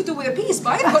nothing to do with a piece,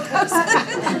 but I thought I was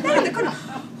there in the corner.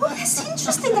 Oh, that's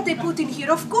interesting that they put in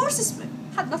here. Of course, it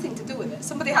had nothing to do with it.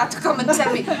 Somebody had to come and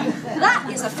tell me, that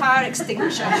is a fire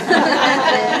extinguisher.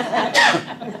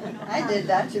 I did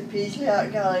that at Paisley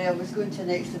Art Gallery. I was going to an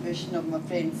exhibition of my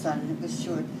friend's son, and it was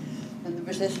shown. And there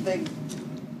was this big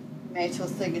metal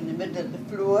thing in the middle of the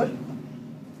floor.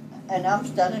 And I'm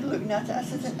standing looking at it. I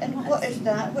said, and what is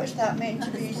that? What's that meant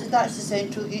to be? He said, that's the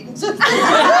central heating system.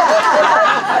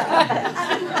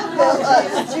 Well,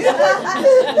 that's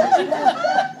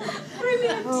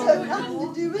brilliant. So nothing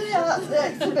to do with the art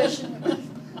exhibition.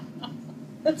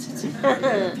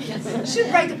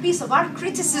 Should write a piece of art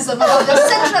criticism about the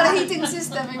central heating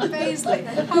system in Paisley.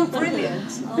 How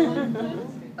brilliant.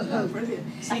 How brilliant.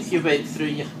 See if you went through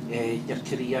your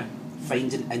career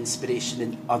finding inspiration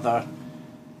in other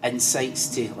insights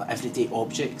to like everyday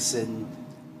objects and,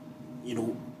 you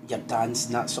know, your dance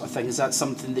and that sort of thing. Is that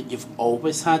something that you've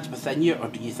always had within you, or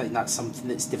do you think that's something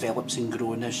that's developed and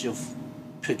grown as you've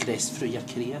progressed through your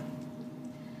career?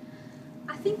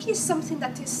 I think it's something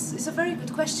that is a very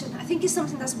good question. I think it's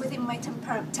something that's within my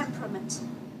temperament.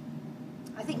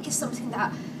 I think it's something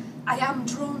that I am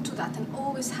drawn to that and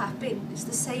always have been. It's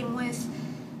the same with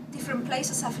different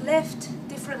places I've lived,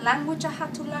 different language I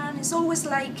had to learn. It's always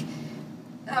like,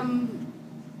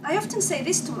 I often say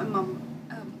this to my mum,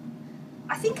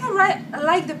 I think I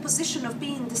like the position of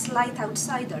being this light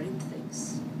outsider in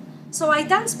things. So I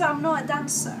dance, but I'm not a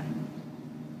dancer.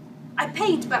 I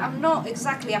paint, but I'm not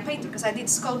exactly a painter, because I did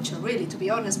sculpture, really, to be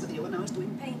honest with you, when I was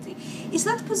doing painting. It's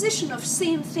that position of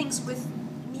seeing things with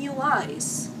new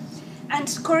eyes. And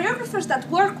choreographers that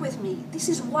work with me, this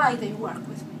is why they work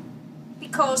with me.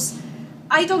 Because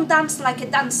I don't dance like a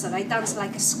dancer, I dance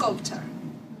like a sculptor.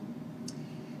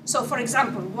 So, for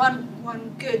example,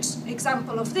 one good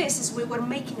example of this is we were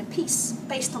making a piece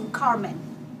based on Carmen,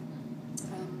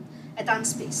 a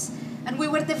dance piece. And we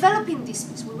were developing this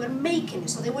piece, we were making it.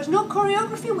 So there was no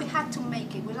choreography, we had to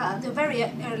make it. We were at the very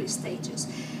early stages.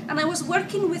 And I was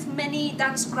working with many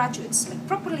dance graduates, like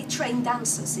properly trained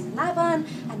dancers in Laban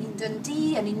and in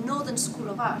Dundee and in Northern School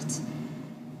of Art.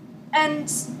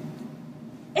 And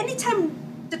anytime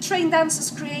the trained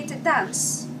dancers created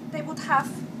dance, they would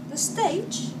have the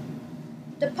stage,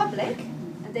 the public,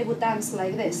 and they would dance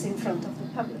like this in front of the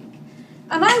public.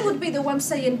 And I would be the one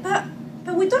saying, but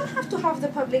we don't have to have the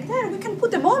public there. We can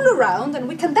put them all around and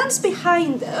we can dance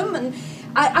behind them. And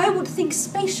I would think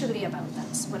spatially about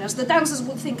dance, whereas the dancers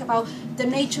would think about the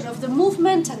nature of the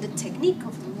movement and the technique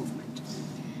of the movement.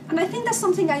 And I think that's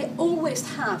something I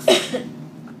always have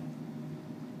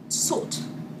sought.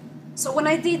 So when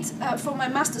I did, for my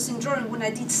master's in drawing, when I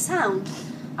did sound,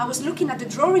 I was looking at the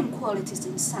drawing qualities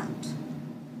in sound.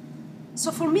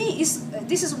 So for me,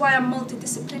 this is why I'm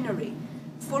multidisciplinary.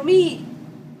 For me,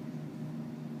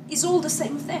 it's all the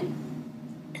same thing.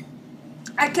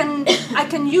 I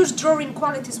can use drawing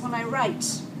qualities when I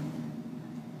write.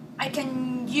 I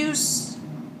can use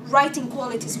writing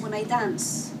qualities when I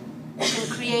dance. I can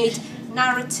create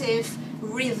narrative,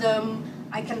 rhythm.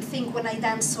 I can think when I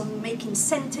dance on making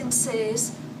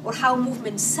sentences or how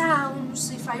movement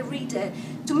sounds if I read it.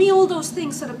 To me, all those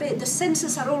things are the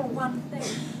senses are all one thing,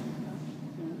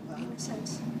 in a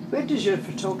sense. Where does your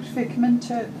photography come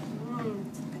into it?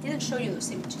 I didn't show you those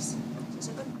images. It's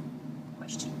a good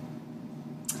question.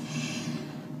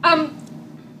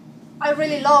 I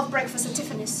really love Breakfast at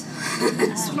Tiffany's.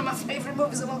 It's one of my favorite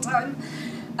movies of all time.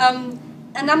 And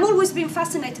I'm always been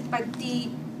fascinated by the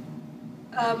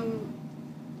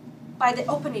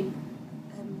opening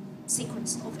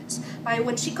sequence of it. But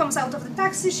when she comes out of the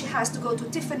taxi, she has to go to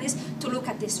Tiffany's to look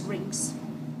at these rings.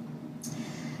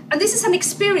 And this is an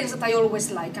experience that I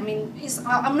always like. I mean,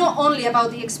 I'm not only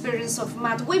about the experience of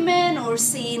mad women or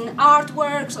seeing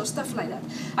artworks or stuff like that.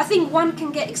 I think one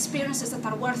can get experiences that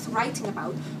are worth writing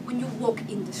about when you walk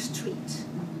in the street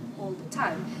all the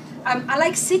time. I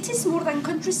like cities more than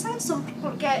countryside. Some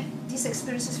people get these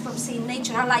experiences from seeing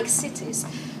nature. I like cities.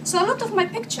 So a lot of my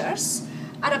pictures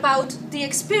are about the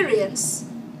experience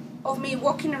of me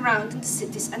walking around in the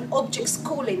cities and objects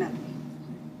calling at me.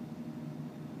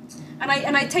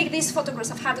 And I take these photographs.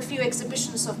 I've had a few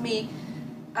exhibitions of me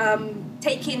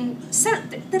taking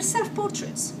they're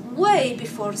self-portraits way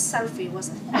before selfie was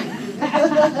a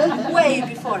thing. Way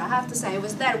before, I have to say, I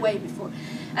was there way before.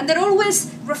 And they're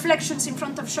always reflections in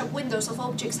front of shop windows of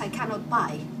objects I cannot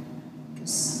buy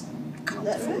because I can't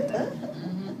afford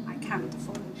them. I can't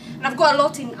afford them. And I've got a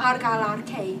lot in Argyle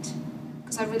Arcade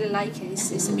because I really like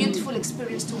it. It's a beautiful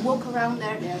experience to walk around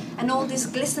there and all these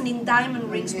glistening diamond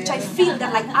rings, which I feel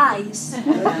they're like eyes.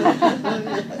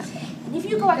 And if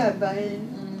you go at,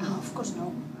 oh, of course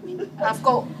no. I mean, I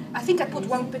think I put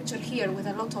one picture here with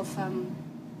a lot of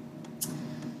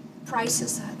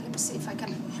prices. Let me see if I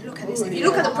can look at this. If you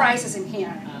look at the prices in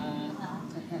here,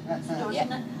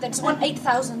 yeah, that's one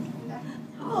 8,000.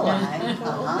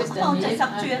 It's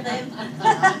up to them.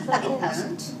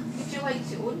 8,000. Would you like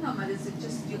to own them, or is it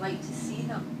just you like to see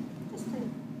them?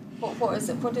 What is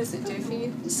it? What does it do for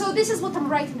you? So this is what I'm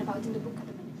writing about in the book at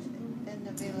the minute. And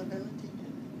availability.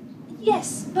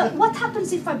 Yes, but what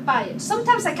happens if I buy it?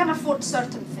 Sometimes I can afford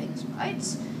certain things, right?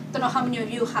 Don't know how many of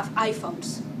you have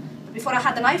iPhones. But before I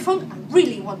had an iPhone, I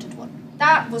really wanted one.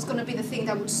 That was going to be the thing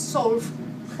that would solve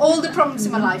all the problems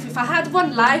in my life. If I had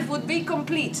one, life would be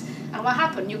complete. And what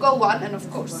happened? You go one, and of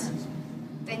course,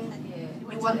 then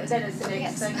you want. Then it's the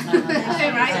next thing.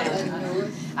 Right?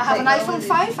 I have an iPhone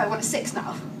 5. I want a 6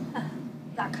 now.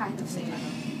 That kind of thing.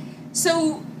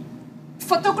 So,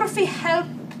 photography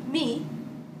helped me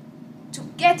to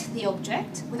get the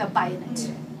object without buying it.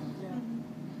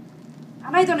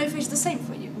 And I don't know if it's the same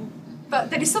for you, but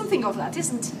there is something of that,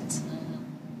 isn't it?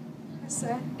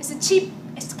 It's a cheap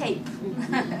escape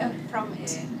from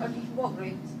it. Or you can walk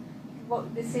round.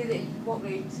 They say that you can walk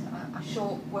round a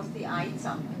shop with the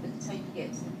item, and by the time you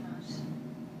get to the cash,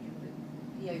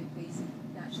 the outweighs,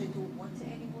 you actually don't want it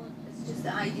anymore. It's just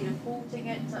the idea of holding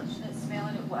it, touching it,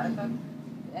 smelling it, whatever,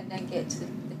 and then get to the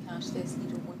cash desk and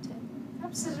you don't want it.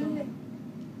 Absolutely.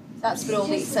 That's where all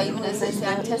the excitement is the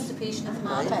anticipation of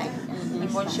having.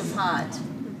 And once you've had,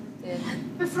 then...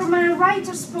 But from a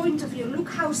writer's point of view, look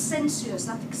how sensuous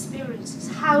that experience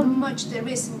is, how much there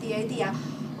is in the idea.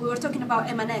 We were talking about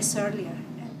M&S earlier.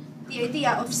 The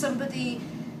idea of somebody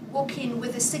walking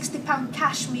with a £60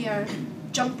 cashmere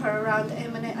jumper around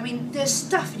M&S. I mean, there's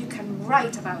stuff you can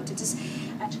write about it.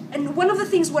 And one of the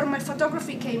things where my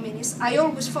photography came in is I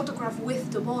always photograph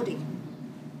with the body.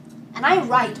 And I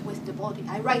write with the body.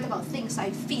 I write about things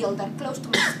I feel that are close to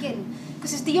my skin,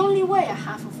 because it's the only way I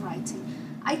have of writing.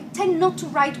 I tend not to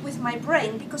write with my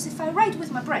brain, because if I write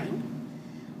with my brain,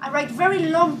 I write very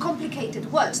long,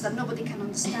 complicated words that nobody can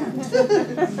understand.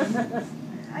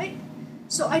 Right?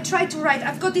 So I try to write.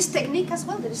 I've got this technique as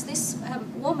well. There's this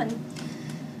woman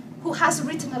who has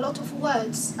written a lot of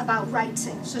words about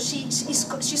writing. So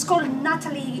she's called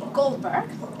Natalie Goldberg,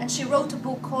 and she wrote a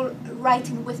book called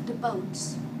Writing with the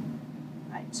Bones.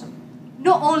 Right? So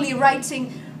not only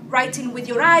writing with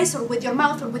your eyes or with your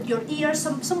mouth or with your ears.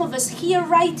 Some of us hear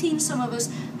writing, some of us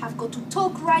have got to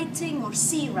talk writing or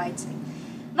see writing.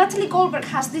 Natalie Goldberg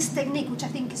has this technique, which I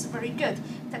think is very good,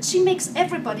 that she makes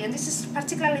everybody, and this is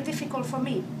particularly difficult for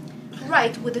me,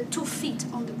 write with the 2 feet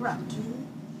on the ground.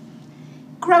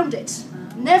 Grounded.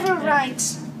 Never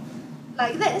write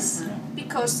like this,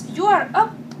 because you are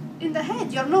up in the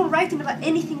head. You're not writing about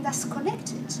anything that's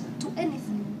connected to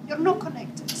anything. You're not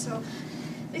connected. So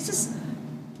this is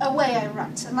a way I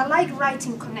write. And I like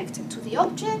writing connected to the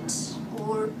object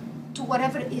or to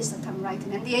whatever it is that I'm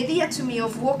writing. And the idea to me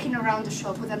of walking around the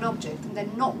shop with an object and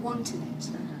then not wanting it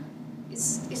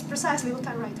is precisely what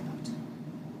I write about.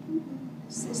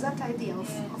 It's that idea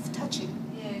of touching.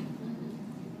 Yeah.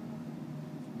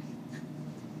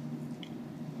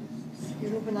 You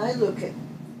know, when I look at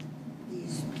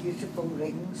these beautiful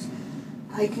rings,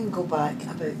 I can go back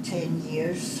about 10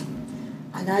 years,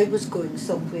 and I was going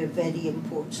somewhere very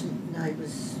important, and I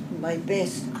was in my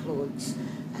best clothes,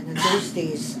 and in those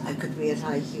days I could wear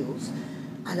high heels,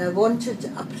 and I wanted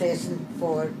a present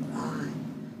for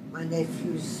my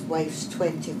nephew's wife's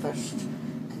 21st,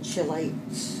 and she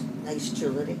liked nice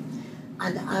jewellery,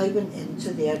 and I went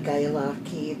into the Argyle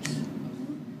Arcade,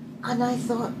 and I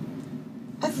thought,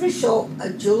 every shop, a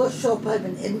jeweller shop I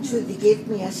went into, they gave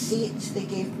me a seat, they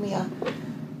gave me a,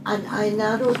 and I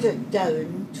narrowed it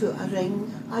down to a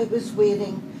ring I was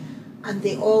wearing, and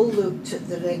they all looked at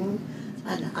the ring,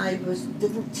 and I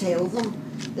didn't tell them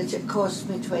that it cost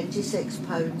me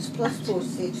 £26 plus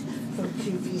postage from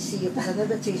QVC. It was an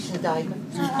imitation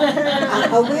diamond.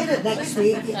 I'll wear it next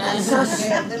week. It's a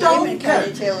stonker.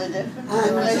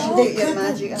 And they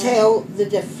couldn't tell the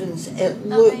difference. It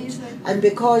looked, Amazing. and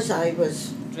because I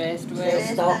was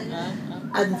Dressed up,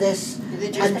 and this,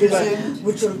 and they were,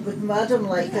 would Madam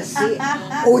like a seat?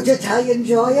 Oh, did I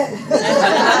enjoy it?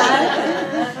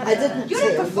 I didn't You're tell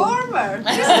a them. performer.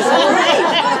 This is great.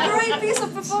 What a great piece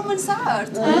of performance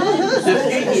art. So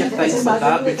if you hear things like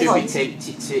that, would you be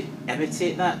tempted to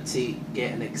imitate that to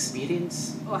get an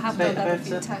experience? Oh, I have bit done that a about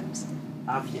few it? times.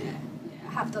 Have you? Yeah,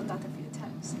 I have done that a few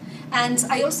times. And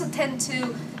I also tend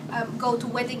to go to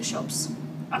wedding shops.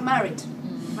 I'm married.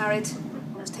 Married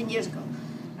almost 10 years ago.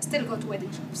 I still go to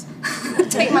wedding shops.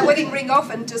 Take my wedding ring off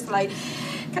and just like,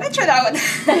 can I try that one?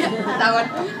 That one.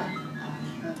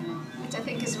 Which I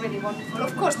think is really wonderful.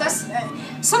 Of course, that's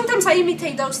sometimes I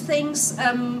imitate those things.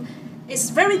 It's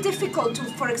very difficult to,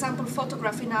 for example,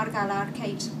 photograph in Argyle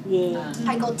Arcade. Yeah.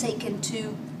 I got taken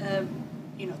to,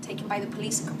 taken by the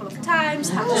police a couple of times.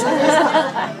 Had to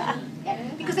yeah,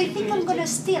 because they think I'm gonna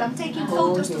steal. I'm taking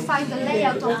photos to find the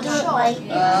layout of the shop. They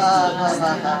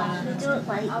don't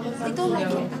like it. They don't like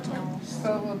it at all.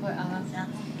 Probably,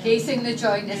 casing the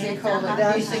joint, as they call it,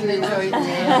 casing the joint.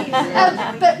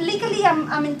 But legally,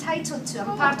 I'm entitled to.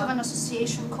 I'm part of an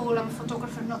association called "I'm a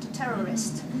Photographer, Not a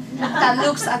Terrorist," that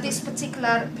looks at these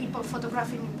particular people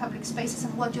photographing in public spaces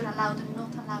and what you're allowed and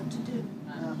not allowed to do.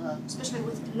 Especially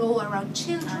with law around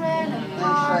children and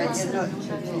parks and around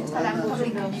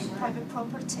private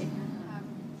property,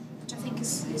 which I think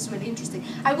is really interesting.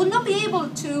 I would not be able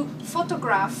to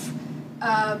photograph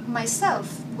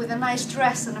myself with a nice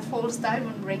dress and a false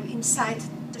diamond ring inside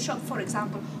the shop, for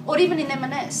example, or even in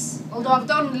M&S, although I've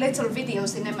done little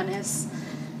videos in M&S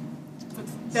with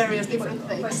various different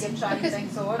things. I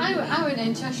went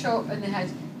into a shop and they had,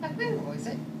 where was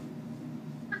it?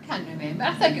 I can't remember.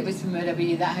 I think it was from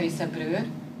Murrabee, that house of brewer.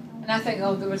 And I think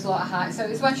there was a lot of hats. So it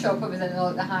was one shop, I was in a lot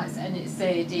of the hats, and it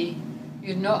said,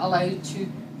 you're not allowed to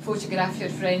photograph your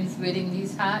friends wearing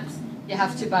these hats. You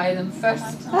have to buy them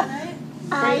first.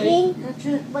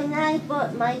 When I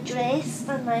bought my dress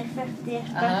for my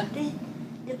 50th birthday,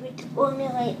 they would only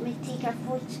let me take a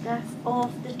photograph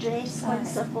of the dress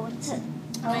once I bought it.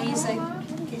 Amazing.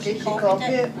 Did you copy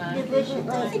it? They wouldn't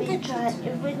let me try.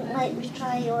 They wouldn't let me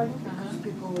try on.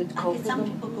 People would copy Some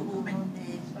them. people go home and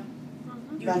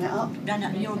Run it up. run it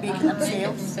and make it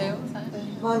themselves.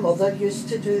 My mother used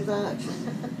to do that.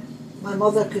 My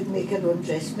mother could make her own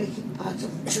dressmaking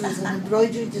pattern. She was an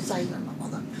embroidery designer, my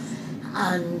mother.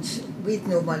 And we'd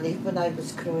no money when I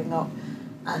was growing up.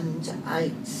 And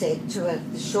I said to her,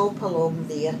 the shop along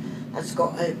there has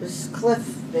got, it was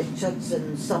Cliff Richards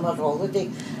and Summer Holiday,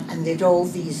 and they'd all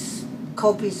these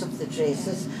copies of the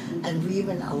dresses, and we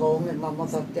went along and my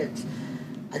mother did.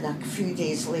 And a few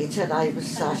days later I was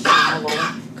sashing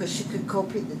along because she could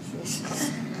copy the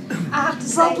dresses. I have to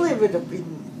Probably say, would have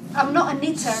been I'm not a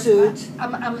knitter. sewed.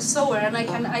 I'm a sewer, and I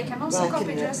can also Right,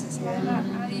 copy yeah. dresses like that.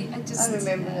 I just. I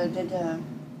remember I did it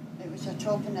was a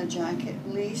top and a jacket,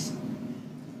 lace,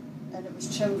 and it was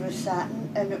trimmed with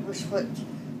satin, and it was what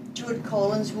George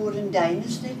Collins wore in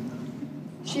Dynasty.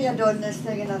 She had on this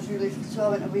thing, and I was really, so I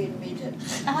went away and made it.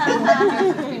 So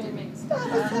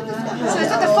it's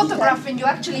not a photographing. You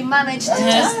actually managed to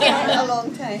just get. A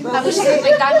long time. I wish I could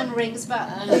make diamond rings, but.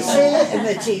 They say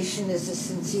imitation is the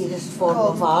sincerest form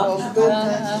of art, don't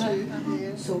That's true.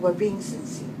 Yeah. So we're being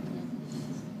sincere.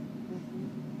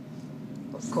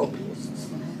 Of copyists.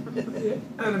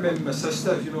 I remember my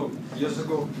sister, years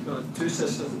ago, two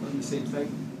sisters done the same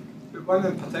thing. But one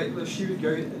in particular, she would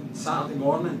go out on Saturday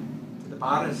morning to the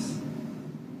barras,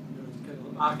 kind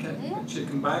of market, and she'd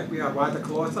come back with a wad of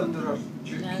cloth under her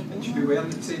juke, and she'd be wearing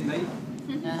it the same night.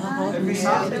 Every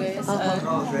Saturday.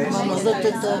 My mother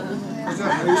did that. Because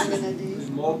her house was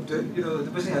mobbed out,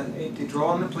 there wasn't an empty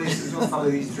drawer in the place, there was all full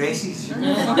of these dresses.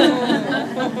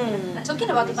 Talking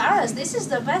about the barras, this is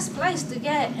the best place to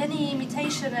get any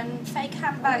imitation and fake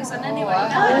handbags and anyway.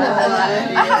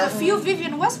 I have a few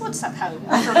Vivienne Westwoods at home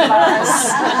from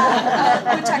barras,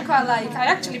 which I quite like. I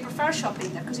actually prefer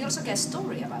shopping there because you also get a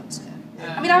story about it.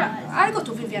 I mean, I go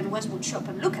to Vivienne Westwood shop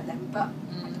and look at them, but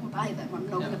I don't buy them. I'm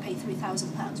not going to pay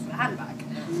 £3,000 for a handbag.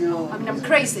 No. I mean, I'm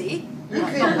crazy. You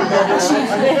could be on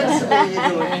principle,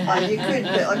 you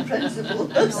don't. On principle.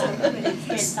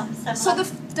 So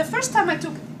the first time I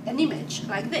took an image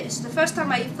like this, the first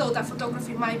time I thought that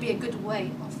photography might be a good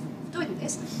way of doing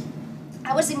this,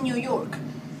 I was in New York,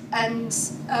 and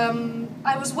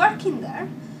I was working there,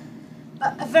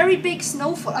 but a very big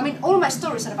snowfall. I mean, all my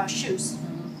stories are about shoes,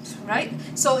 right?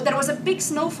 So there was a big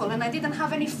snowfall, and I didn't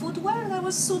have any footwear that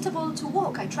was suitable to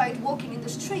walk. I tried walking in the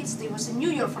streets. It was in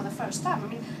New York for the first time. I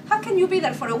mean, how can you be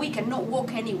there for a week and not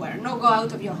walk anywhere, not go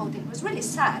out of your hotel? It was really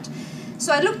sad.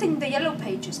 So I looked in the yellow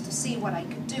pages to see what I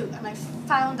could do, and I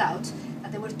found out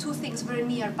that there were two things very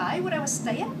nearby where I was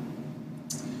staying.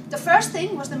 The first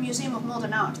thing was the Museum of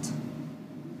Modern Art.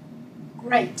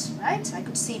 Great, right? I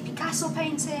could see Picasso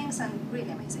paintings and really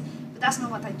amazing. But that's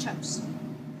not what I chose.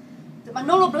 The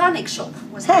Manolo Blahnik shop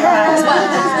was nearby as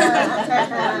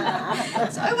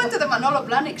well. So I went to the Manolo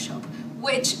Blahnik shop,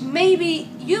 which maybe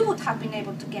you would have been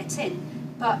able to get in,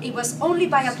 but it was only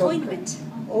by appointment.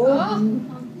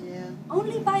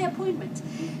 Only by appointment.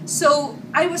 So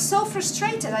I was so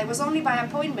frustrated. I was only by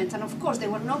appointment, and of course they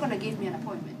were not going to give me an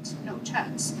appointment, no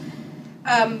chance.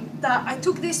 That I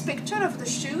took this picture of the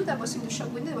shoe that was in the shop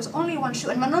window. There was only one shoe,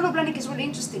 and Manolo Blahnik is really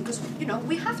interesting because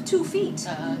we have 2 feet,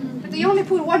 but they only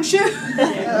put one shoe,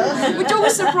 which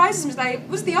always surprises me. Like,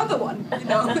 what's the other one?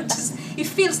 It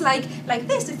feels like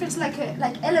this. It feels like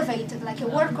elevated, like a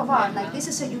work of art. Like this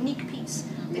is a unique piece.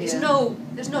 There's no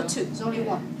 2. There's only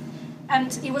one.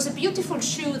 And it was a beautiful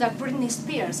shoe that Britney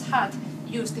Spears had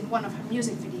used in one of her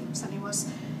music videos, and it was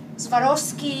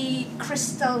Swarovski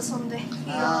crystals on the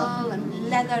heel and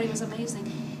leather. It was amazing.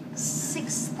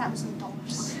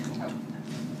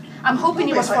 $6,000. I'm hoping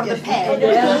it was for the pair.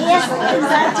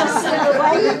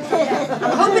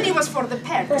 I'm hoping it was for the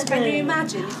pair, because can you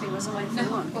imagine if it was only for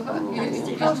one?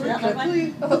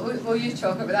 Well, you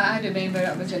talk about that. I remember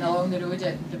I was along the road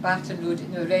at the Barton Road,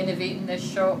 renovating this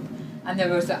shop, and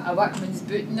there was a workman's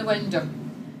boot in the window,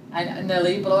 and the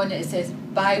label on it says,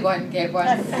 "Buy one, get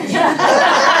one free."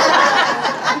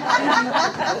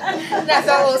 And I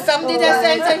thought, well, somebody does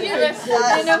sense of humour,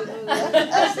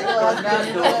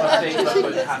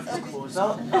 have to close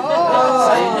up.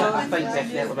 I think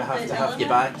definitely we have to have you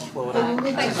back, Laura.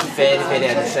 It's very, very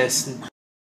interesting.